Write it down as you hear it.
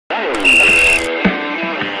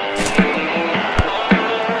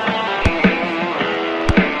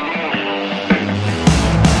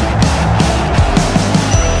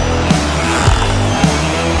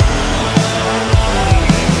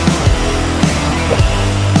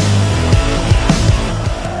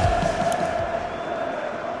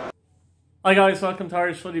Hi guys, welcome to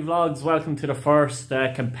Irish Footy Vlogs. Welcome to the first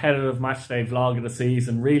competitive matchday vlog of the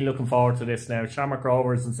season. Really looking forward to this now. Shamrock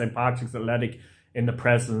Rovers and St.Patrick's Athletic in the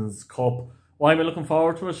President's Cup. Why am I looking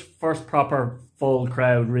forward to it? First proper full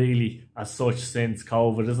crowd really as such since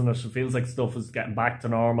COVID, isn't it? It feels like stuff is getting back to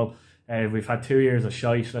normal. We've had 2 years of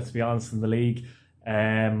shite, let's be honest, in the league.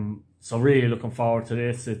 So really looking forward to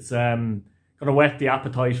this. It's going to whet the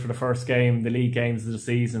appetite for the first game, the league games of the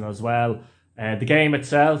season as well. The game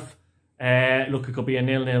itself, look, it could be a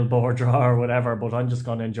 0-0 board draw or whatever, but I'm just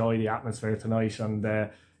going to enjoy the atmosphere tonight. And,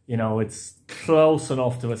 you know, it's close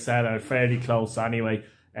enough to a set-out, fairly close anyway.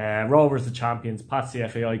 Rovers the champions, Pats the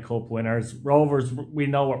FAI Cup winners. Rovers, we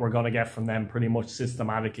know what we're going to get from them pretty much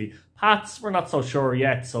systematically. Pats, we're not so sure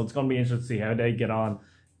yet, so it's going to be interesting to see how they get on.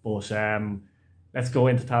 But let's go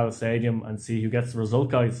into Tallaght Stadium and see who gets the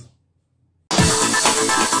result, guys.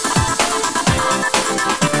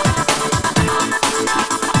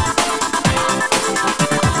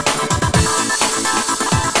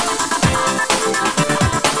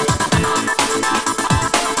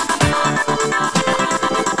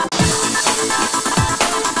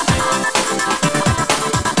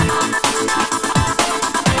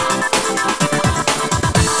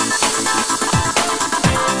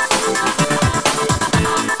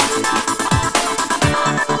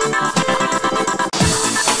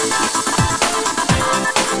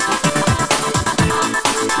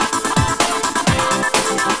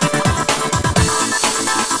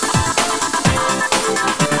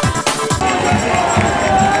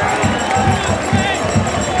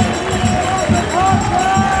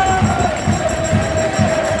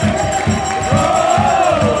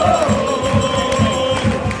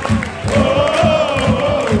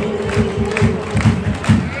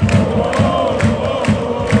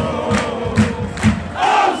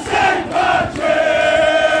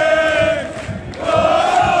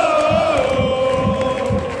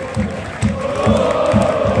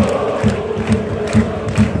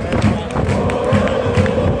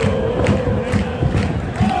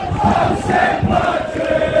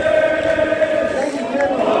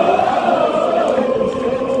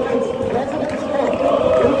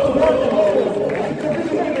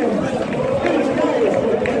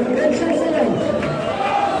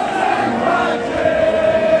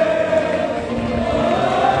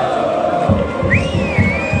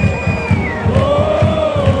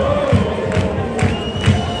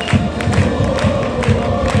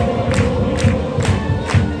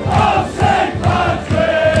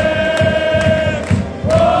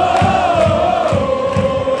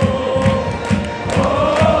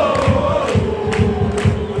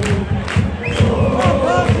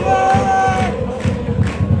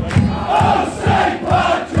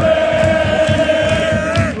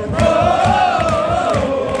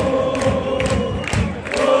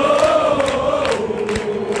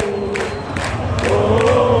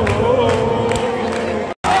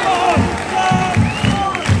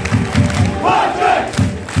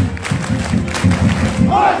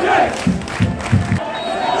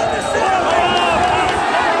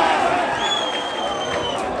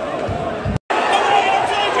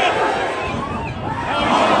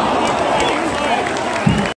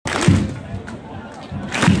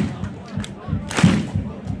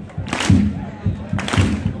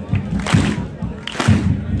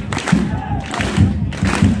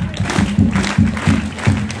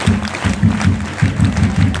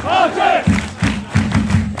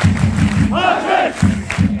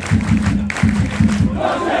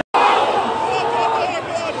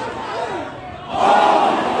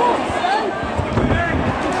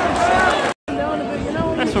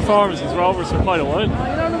 Performances, Rovers for quite a while.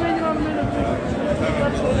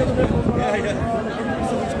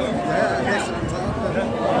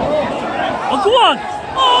 Oh, go on!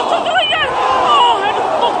 Oh, took it again! Oh, how the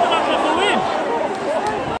fuck did that get the win?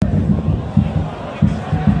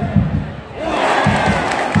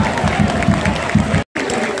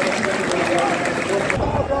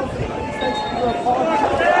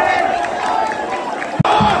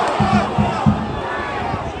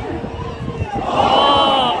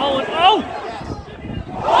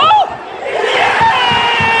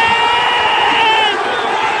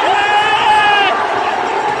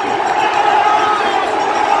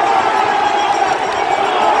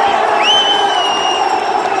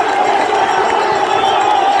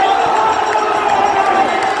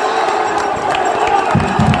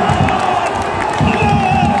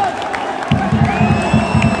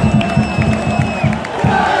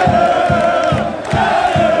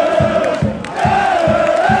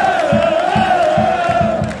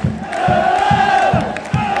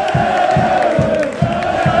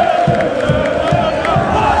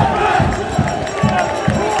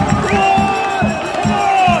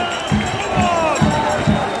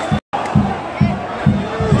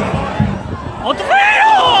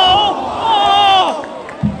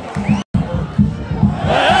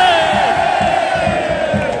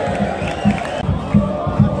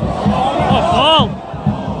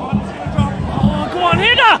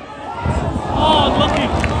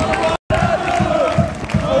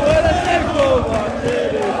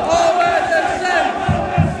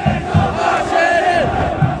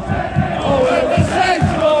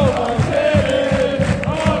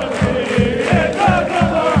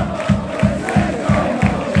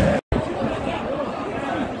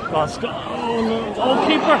 Oh,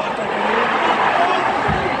 keeper.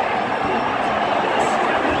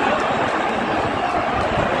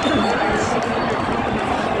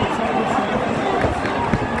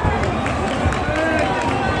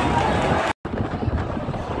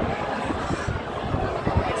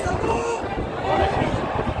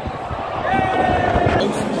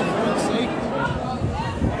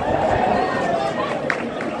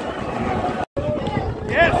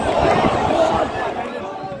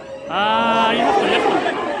 You have to lift it. Oh!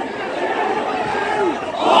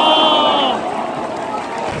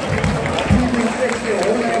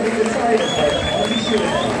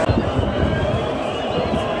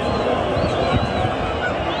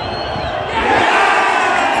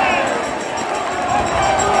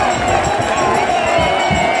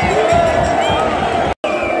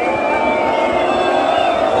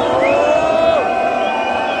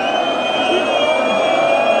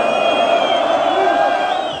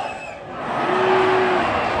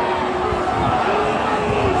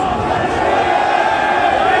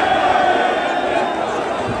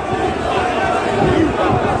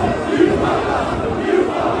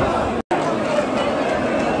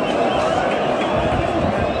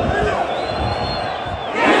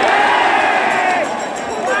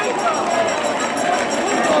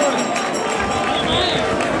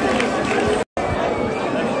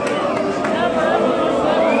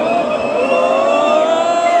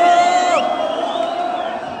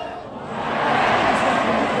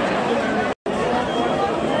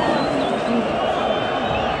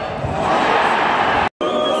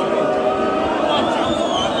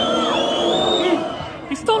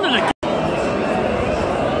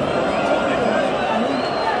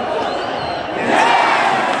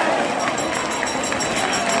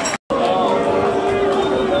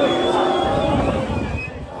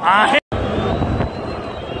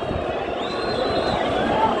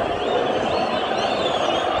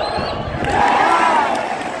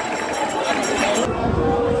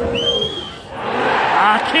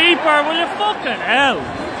 Keeper, will you fucking hell?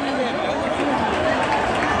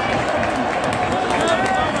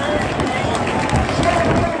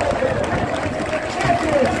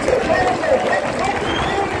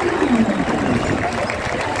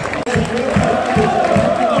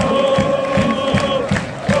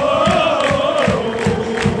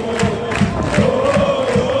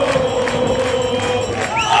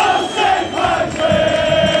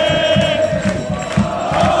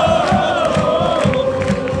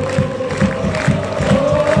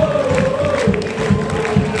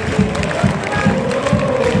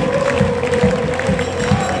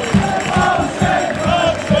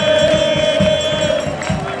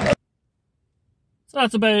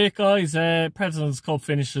 That's about it, guys. President's Cup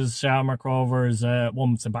finishes. Shamrock Rovers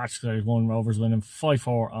won St.Patrick, won Rovers winning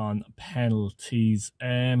 5-4 on penalties.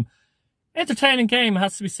 Entertaining game,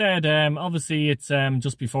 has to be said. Obviously, it's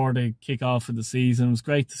just before the kick-off of the season. It was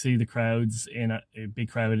great to see the crowds in a big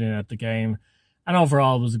crowd in at the game. And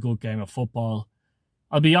overall, it was a good game of football.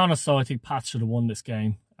 I'll be honest, though, I think Pats should have won this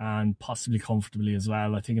game, and possibly comfortably as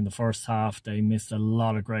well. I think in the first half, they missed a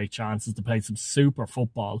lot of great chances. They played some super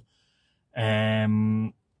football. They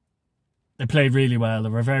played really well. They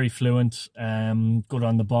were very fluent, good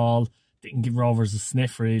on the ball. Didn't give Rovers a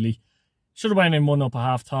sniff, really. Should have went in 1-up at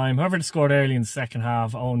half time. However, they scored early in the second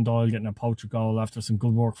half. Owen Doyle getting a poacher goal after some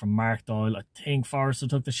good work from Mark Doyle. I think Forrester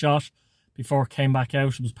took the shot before it came back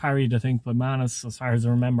out. It was parried, I think, by Manus, as far as I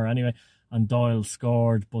remember anyway. And Doyle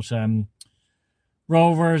scored. But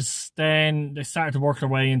Rovers, then they started to work their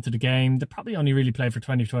way into the game. They probably only really played for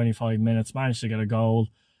 20-25 minutes. Managed to get a goal.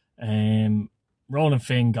 Roland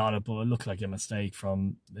Finn got it, but it looked like a mistake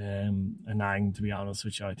from Anang, to be honest,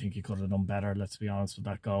 which I think he could have done better, let's be honest, with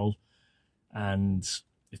that goal. And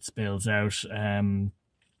it spills out.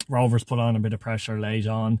 Rovers put on a bit of pressure late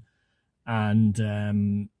on,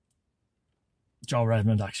 and Joe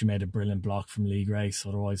Redmond actually made a brilliant block from Lee Grace,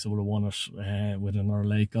 otherwise they would have won it with another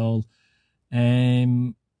late goal.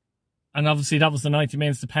 And obviously that was the 90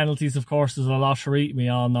 minutes. The penalties, of course, is a lottery, we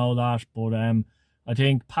all know that, but I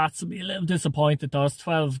think Pats will be a little disappointed. There was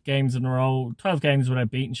 12 games in a row, 12 games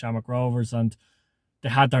without beating Shamrock Rovers, and they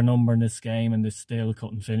had their number in this game and they still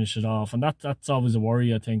couldn't finish it off. And that's always a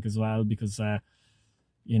worry, I think, as well, because,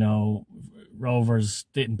 you know, Rovers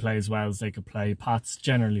didn't play as well as they could play. Pats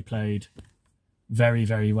generally played very,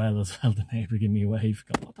 very well as well. The neighbour gave me a wave.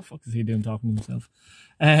 God, what the fuck is he doing talking to himself?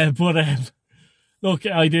 Look,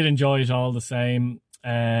 I did enjoy it all the same.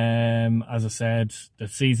 As I said, the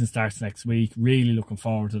season starts next week. Really looking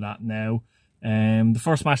forward to that now. The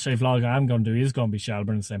first Matchday vlog I'm going to do is going to be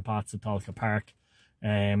Shelburne and St. Pat's at Talca Park.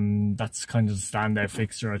 That's kind of the standout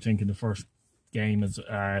fixture, I think, in the first game as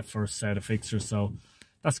first set of fixtures, so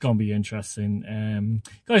that's going to be interesting.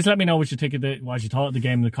 Guys, let me know what you think of what you thought of the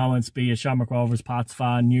game in the comments. Be a Shamrock Rovers, Pats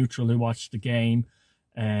fan, neutral who watched the game.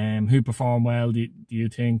 Who performed well, do you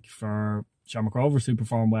think, for Shamrock Rovers? Who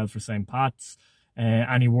performed well for St. Pat's?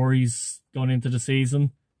 Any worries going into the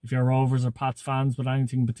season if you're Rovers or Pats fans with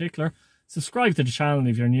anything in particular? Subscribe to the channel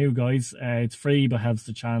if you're new, guys. It's free but helps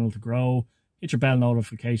the channel to grow. Hit your bell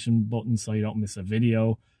notification button so you don't miss a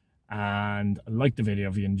video. And like the video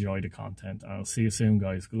if you enjoy the content. I'll see you soon,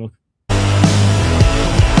 guys. Good luck.